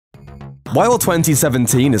While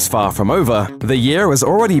 2017 is far from over, the year has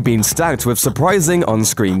already been stacked with surprising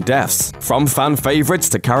on-screen deaths. From fan favorites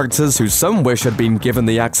to characters who some wish had been given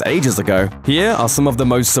the axe ages ago, here are some of the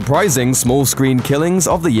most surprising small-screen killings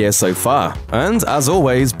of the year so far. And as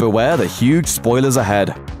always, beware the huge spoilers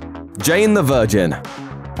ahead. Jane the Virgin.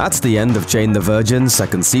 At the end of Jane the Virgin's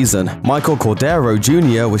second season, Michael Cordero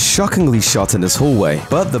Jr. was shockingly shot in his hallway,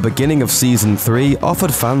 but the beginning of Season 3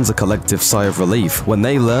 offered fans a collective sigh of relief when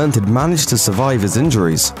they learned he'd managed to survive his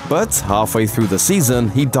injuries. But halfway through the season,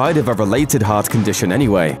 he died of a related heart condition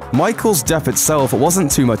anyway. Michael's death itself wasn't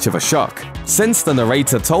too much of a shock, since the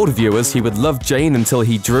narrator told viewers he would love Jane until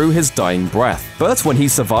he drew his dying breath. But when he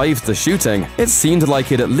survived the shooting, it seemed like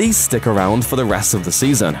he'd at least stick around for the rest of the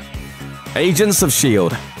season. Agents of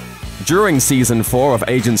S.H.I.E.L.D. During Season 4 of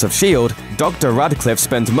Agents of S.H.I.E.L.D., Dr. Radcliffe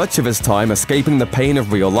spent much of his time escaping the pain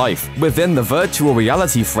of real life within the virtual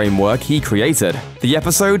reality framework he created. The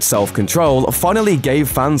episode Self-Control finally gave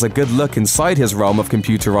fans a good look inside his realm of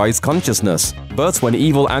computerized consciousness. But when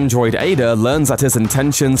evil android Ada learns that his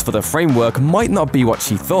intentions for the framework might not be what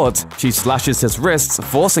she thought, she slashes his wrists,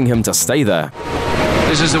 forcing him to stay there.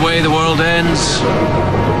 This is the way the world ends.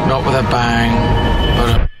 Not with a bang,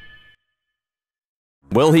 but a...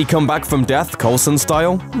 Will he come back from death Coulson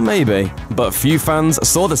style? Maybe, but few fans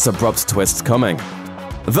saw this abrupt twist coming.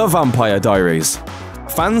 The Vampire Diaries.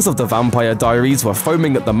 Fans of The Vampire Diaries were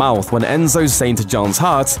foaming at the mouth when Enzo's St. John's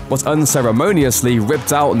heart was unceremoniously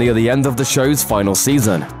ripped out near the end of the show's final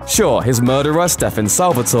season. Sure, his murderer, Stefan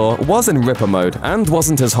Salvatore, was in Ripper mode and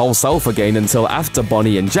wasn't his whole self again until after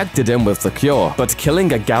Bonnie injected him with the cure, but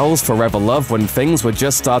killing a gal's forever love when things were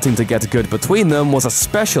just starting to get good between them was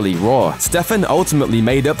especially raw. Stefan ultimately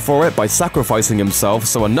made up for it by sacrificing himself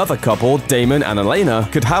so another couple, Damon and Elena,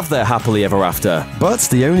 could have their happily ever after. But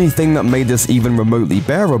the only thing that made this even remotely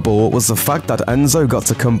bearable was the fact that Enzo got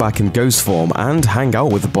to come back in ghost form and hang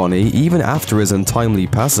out with Bonnie even after his untimely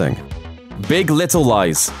passing. Big Little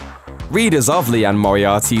Lies. Readers of Liane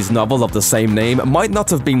Moriarty's novel of the same name might not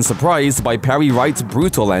have been surprised by Perry Wright's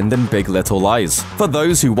brutal end in Big Little Lies. For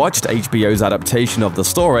those who watched HBO's adaptation of the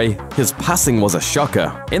story, his passing was a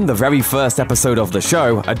shocker. In the very first episode of the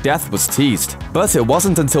show, a death was teased. But it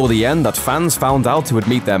wasn't until the end that fans found out who would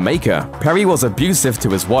meet their maker. Perry was abusive to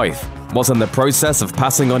his wife, was in the process of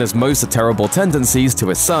passing on his most terrible tendencies to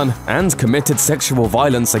his son, and committed sexual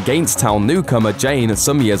violence against town newcomer Jane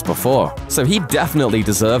some years before. So he definitely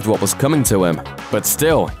deserved what was coming to him. But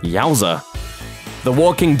still, yowza. The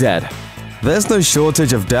Walking Dead. There's no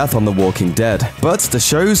shortage of death on The Walking Dead, but the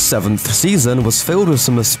show's 7th season was filled with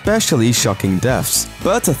some especially shocking deaths.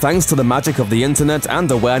 But thanks to the magic of the internet and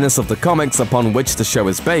awareness of the comics upon which the show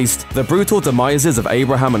is based, the brutal demises of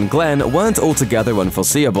Abraham and Glenn weren't altogether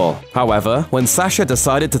unforeseeable. However, when Sasha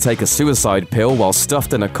decided to take a suicide pill while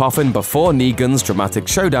stuffed in a coffin before Negan's dramatic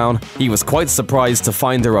showdown, he was quite surprised to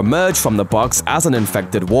find her emerge from the box as an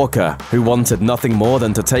infected walker, who wanted nothing more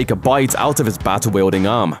than to take a bite out of his bat-wielding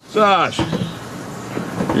arm. Sash!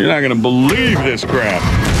 You're not gonna believe this crap.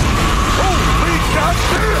 Holy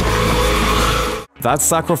goddamn! That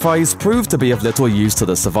sacrifice proved to be of little use to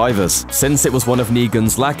the survivors, since it was one of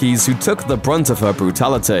Negan's lackeys who took the brunt of her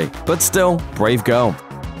brutality. But still, brave girl.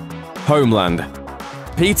 Homeland.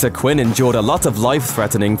 Peter Quinn endured a lot of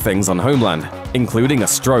life-threatening things on Homeland, including a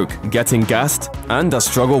stroke, getting gassed, and a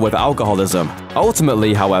struggle with alcoholism.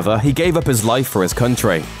 Ultimately, however, he gave up his life for his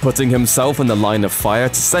country, putting himself in the line of fire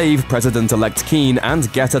to save President-elect Keane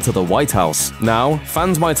and get her to the White House. Now,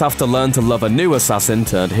 fans might have to learn to love a new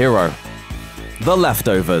assassin-turned-hero. The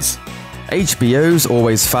Leftovers. HBO's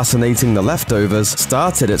always fascinating The Leftovers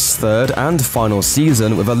started its 3rd and final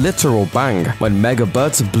season with a literal bang when Mega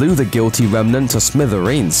Butt blew the guilty remnant to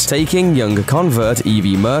smithereens, taking young convert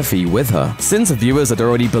Evie Murphy with her. Since viewers had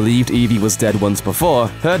already believed Evie was dead once before,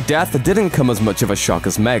 her death didn't come as much of a shock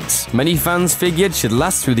as Meg's. Many fans figured she'd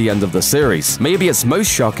last through the end of the series. Maybe it's most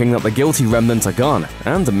shocking that the guilty remnant are gone,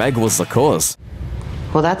 and Meg was the cause.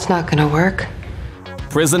 Well, that's not gonna work.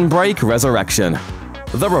 Prison Break Resurrection.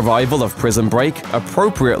 The revival of Prison Break,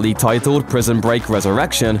 appropriately titled Prison Break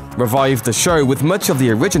Resurrection, revived the show with much of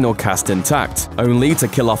the original cast intact, only to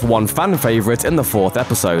kill off one fan favorite in the 4th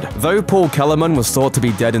episode. Though Paul Kellerman was thought to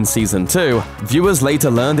be dead in Season 2, viewers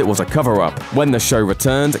later learned it was a cover-up. When the show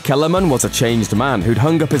returned, Kellerman was a changed man who'd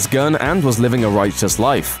hung up his gun and was living a righteous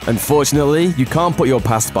life. Unfortunately, you can't put your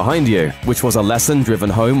past behind you, which was a lesson driven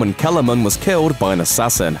home when Kellerman was killed by an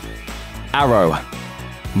assassin. Arrow.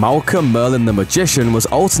 Malcolm Merlin the Magician was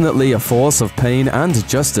alternately a force of pain and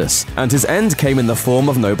justice, and his end came in the form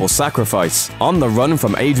of noble sacrifice. On the run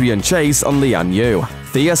from Adrian Chase on Lian Yu,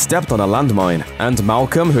 Thea stepped on a landmine, and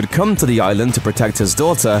Malcolm, who'd come to the island to protect his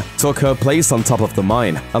daughter, took her place on top of the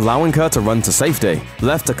mine, allowing her to run to safety.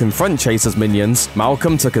 Left to confront Chase's minions,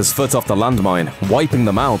 Malcolm took his foot off the landmine, wiping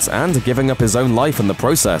them out and giving up his own life in the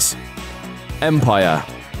process. Empire.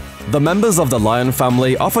 The members of the Lion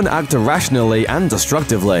family often act irrationally and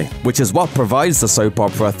destructively, which is what provides the soap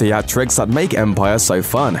opera theatrics that make Empire so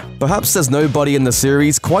fun. Perhaps there's nobody in the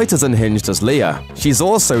series quite as unhinged as Leah. She's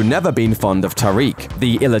also never been fond of Tariq,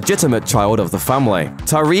 the illegitimate child of the family.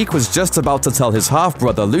 Tariq was just about to tell his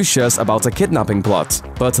half-brother Lucius about a kidnapping plot,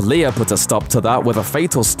 but Leah put a stop to that with a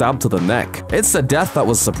fatal stab to the neck. It's a death that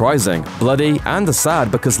was surprising, bloody, and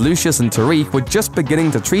sad because Lucius and Tariq were just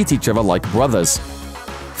beginning to treat each other like brothers.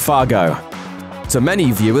 Fargo. To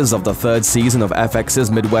many viewers of the third season of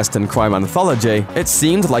FX's Midwestern crime anthology, it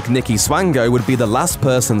seemed like Nikki Swango would be the last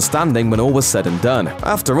person standing when all was said and done.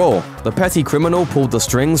 After all, the petty criminal pulled the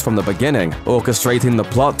strings from the beginning, orchestrating the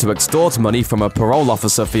plot to extort money from a parole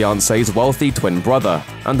officer fiance's wealthy twin brother,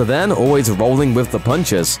 and then always rolling with the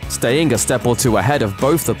punches, staying a step or two ahead of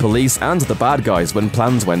both the police and the bad guys when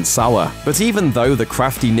plans went sour. But even though the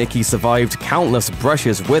crafty Nikki survived countless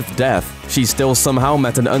brushes with death, she still somehow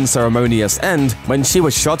met an unceremonious end when she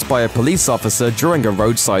was shot by a police officer during a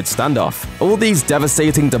roadside standoff. All these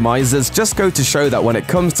devastating demises just go to show that when it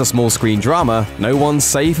comes to small screen drama, no one's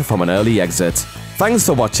safe from an early exit. Thanks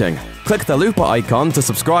for watching. Click the looper icon to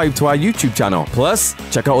subscribe to our YouTube channel. Plus,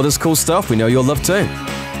 check out all this cool stuff we know you'll love too.